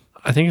out then.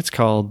 I think it's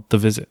called The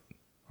Visit.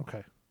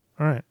 Okay.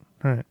 All right.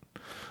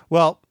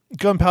 Well,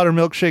 Gunpowder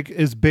Milkshake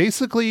is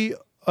basically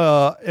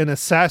an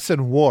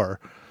assassin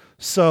war.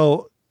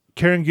 So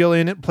Karen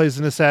Gillan plays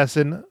an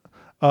assassin.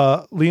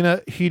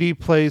 Lena Headey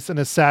plays an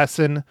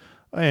assassin,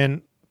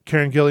 and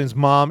Karen Gillan's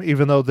mom,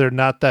 even though they're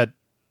not that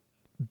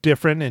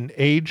different in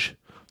age,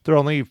 they're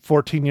only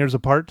 14 years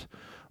apart.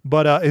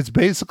 But it's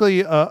basically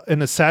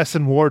an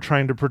assassin war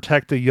trying to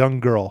protect a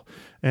young girl.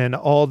 And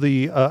all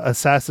the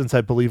assassins,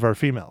 I believe, are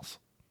females.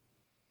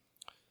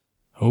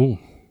 Oh,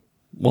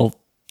 well,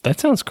 that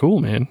sounds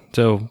cool, man.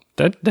 So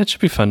that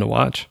should be fun to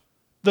watch.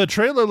 The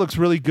trailer looks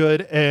really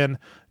good, and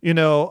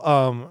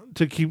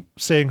to keep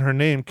saying her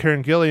name,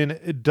 Karen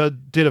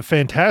Gillan did a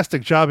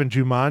fantastic job in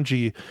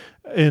Jumanji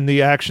in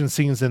the action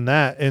scenes in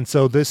that, and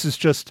so this is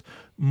just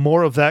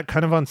more of that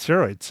kind of on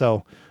steroids.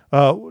 So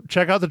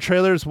check out the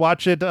trailers,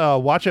 watch it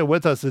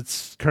with us.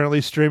 It's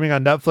currently streaming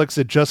on Netflix.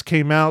 It just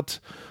came out,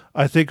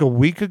 I think, a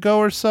week ago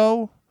or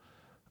so.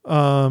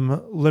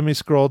 Let me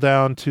scroll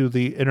down to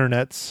the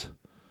internets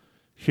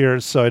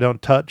here so I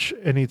don't touch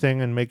anything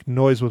and make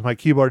noise with my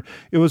keyboard.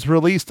 It was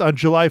released on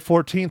July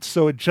 14th,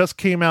 so it just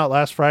came out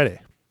last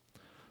Friday.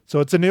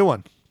 So it's a new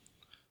one.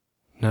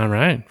 All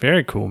right.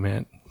 Very cool,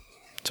 man.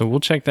 So we'll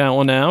check that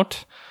one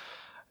out.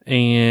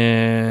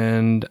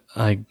 And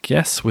I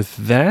guess with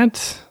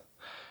that,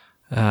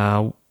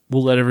 we'll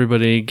let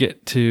everybody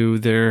get to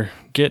their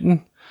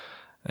getting.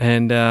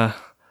 And,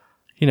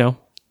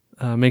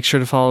 make sure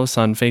to follow us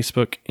on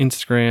Facebook,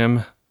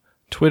 Instagram,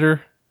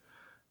 Twitter.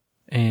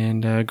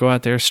 And go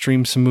out there,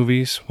 stream some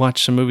movies,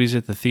 watch some movies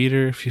at the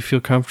theater if you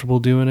feel comfortable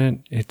doing it.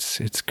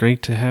 It's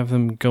great to have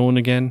them going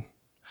again.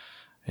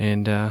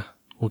 And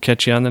we'll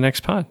catch you on the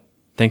next pod.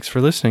 Thanks for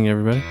listening,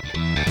 everybody.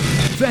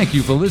 Thank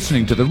you for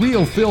listening to The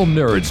Real Film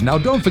Nerds. Now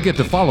don't forget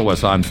to follow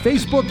us on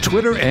Facebook,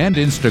 Twitter, and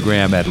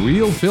Instagram at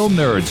Real Film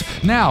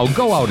Nerds. Now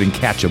go out and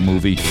catch a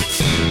movie.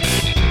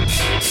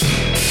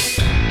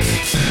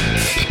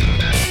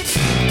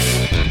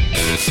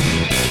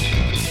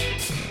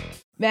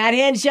 Matt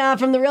Henshaw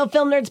from the Real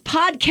Film Nerds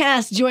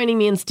podcast joining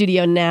me in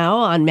studio now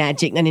on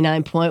Magic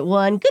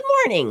 99.1. Good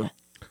morning.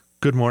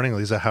 Good morning,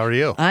 Lisa. How are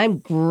you? I'm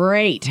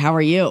great. How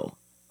are you?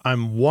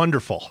 I'm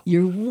wonderful.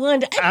 You're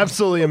wonderful.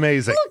 Absolutely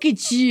amazing. Look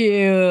at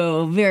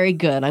you. Very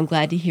good. I'm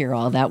glad to hear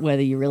all that,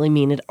 whether you really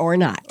mean it or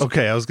not.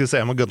 Okay, I was going to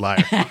say I'm a good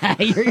liar.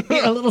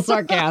 You're a little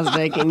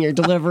sarcastic in your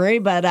delivery,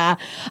 but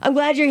I'm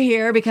glad you're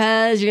here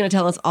because you're going to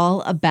tell us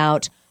all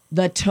about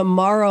The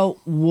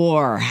Tomorrow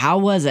War. How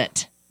was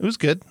it? It was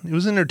good. It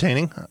was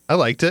entertaining. I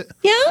liked it.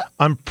 Yeah?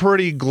 I'm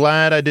pretty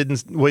glad I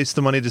didn't waste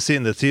the money to see it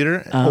in the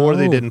theater, or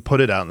they didn't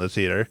put it out in the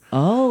theater.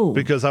 Oh.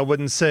 Because I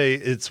wouldn't say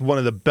it's one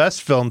of the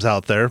best films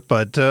out there,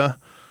 but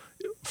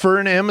for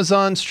an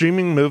Amazon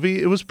streaming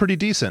movie, it was pretty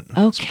decent.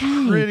 Okay. It's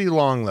pretty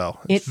long, though.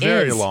 It's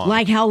very long.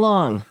 Like how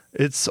long?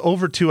 It's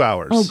over 2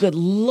 hours. Oh, good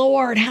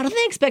Lord. How do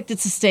they expect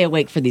us to stay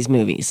awake for these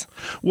movies?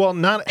 Well,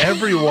 not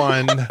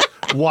everyone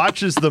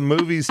watches the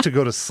movies to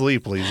go to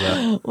sleep,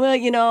 Lisa. Well, I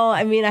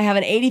have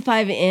an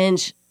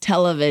 85-inch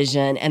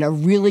television and a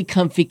really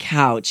comfy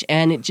couch,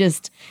 and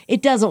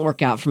it doesn't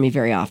work out for me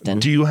very often.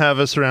 Do you have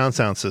a surround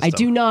sound system? I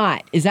do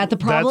not. Is that the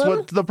problem? That's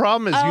what the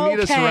problem is. You need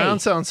a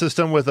surround sound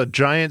system with a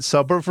giant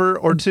subwoofer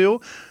or two.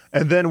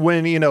 And then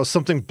when,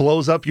 something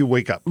blows up, you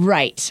wake up.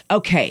 Right.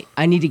 Okay.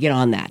 I need to get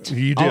on that.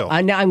 You do.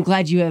 I'm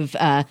glad you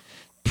have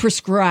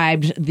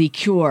prescribed the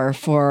cure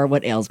for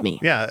what ails me.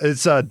 Yeah,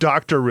 it's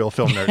Dr. Real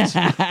Film Nerds.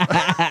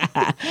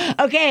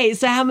 Okay,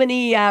 so how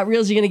many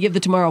reels are you going to give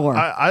the Tomorrow War?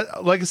 I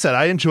like I said,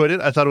 I enjoyed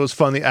it. I thought it was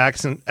fun. The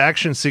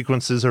action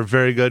sequences are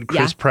very good.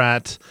 Chris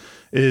Pratt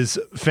is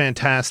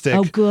fantastic.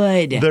 Oh,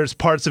 good. There's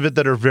parts of it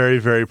that are very,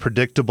 very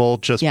predictable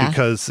just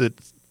because it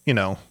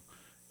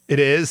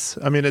is.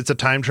 I mean, it's a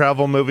time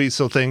travel movie,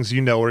 so things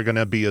are going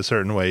to be a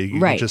certain way. You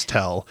can just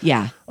tell.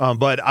 Yeah.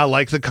 But I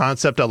like the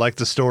concept. I like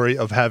the story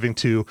of having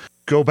to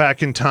go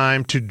back in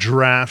time to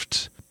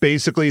draft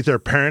basically their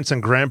parents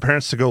and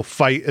grandparents to go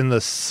fight in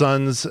the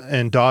sons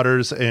and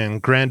daughters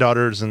and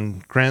granddaughters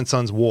and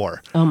grandsons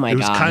war. Oh my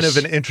gosh. It was kind of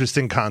an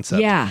interesting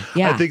concept. Yeah.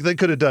 I think they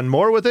could have done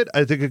more with it.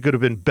 I think it could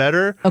have been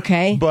better.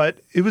 Okay. But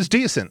it was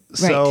decent. Right.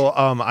 So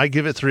I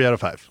give it 3 out of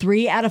 5.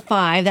 3 out of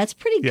 5. That's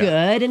pretty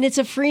good. And it's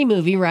a free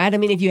movie, right? I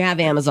mean, if you have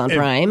Amazon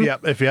Prime.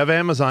 If you have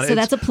Amazon. So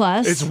that's a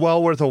plus. It's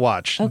well worth a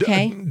watch.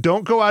 Okay.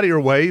 Don't go out of your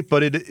way,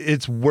 but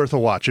it's worth a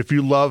watch. If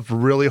you love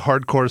really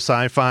hardcore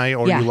sci-fi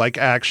or you like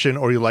action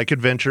or you like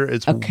adventure,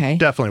 it's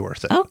definitely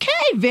worth it. Okay,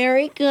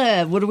 very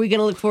good. What are we going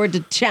to look forward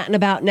to chatting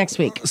about next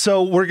week?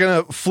 So we're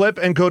going to flip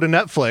and go to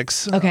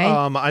Netflix. Okay.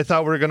 I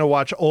thought we were going to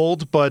watch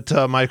Old, but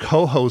my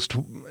co-host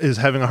is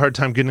having a hard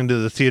time getting into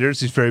the theaters.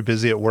 He's very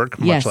busy at work,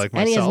 much like myself.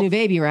 And he has a new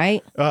baby,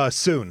 right?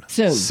 Soon.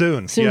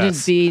 Soon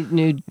Yes. to be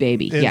new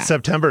baby. In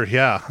September,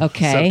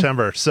 Okay.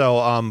 September.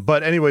 So,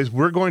 but anyways,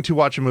 we're going to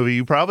watch a movie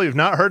you probably have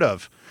not heard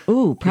of.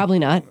 Ooh, probably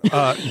not.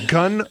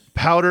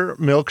 Gunpowder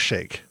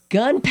Milkshake.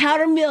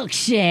 Gunpowder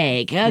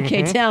Milkshake.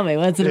 Okay, tell me,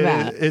 what's it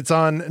about? It's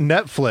on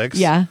Netflix.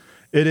 Yeah.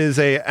 It is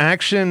a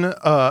action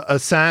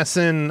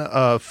assassin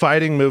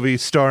fighting movie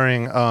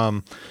starring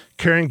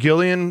Karen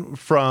Gillan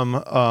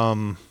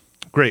from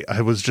great.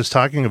 I was just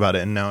talking about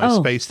it and now I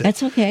spaced it.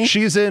 That's okay.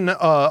 She's in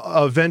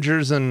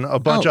Avengers and a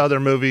bunch of other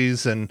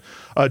movies and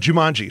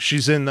Jumanji.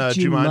 She's in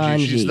Jumanji.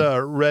 She's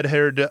the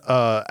red-haired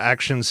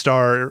action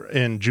star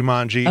in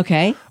Jumanji.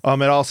 Okay.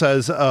 It also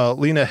has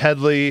Lena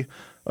Headey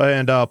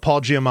and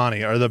Paul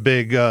Giamatti are the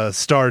big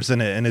stars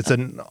in it, and it's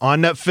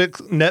on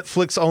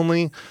Netflix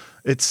only.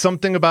 It's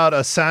something about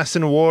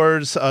assassin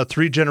wars,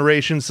 3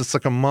 generations. It's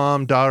like a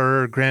mom,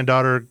 daughter,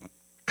 granddaughter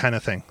kind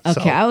of thing.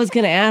 Okay, I was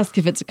going to ask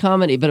if it's a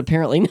comedy, but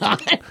apparently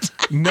not.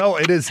 No,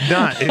 it is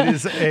not. It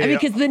is a.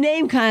 because the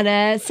name kind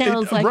of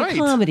sounds like a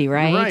comedy,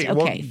 right? Right.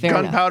 Okay, fair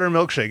enough. Gunpowder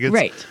Milkshake. It's,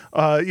 right.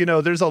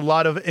 There's a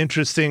lot of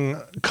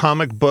interesting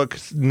comic book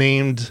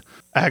named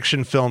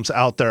action films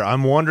out there.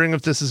 I'm wondering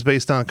if this is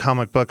based on a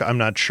comic book. I'm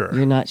not sure.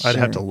 You're not sure. I'd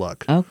have to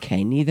look.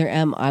 Okay, neither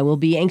am I. Will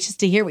be anxious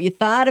to hear what you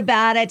thought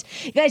about it.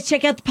 You guys,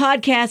 check out the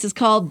podcast. It's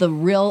called The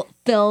Real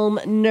Film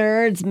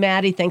Nerds.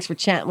 Maddie, thanks for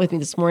chatting with me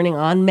this morning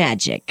on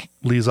Magic.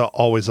 Lisa,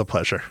 always a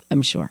pleasure.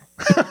 I'm sure.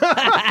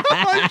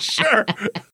 I'm sure.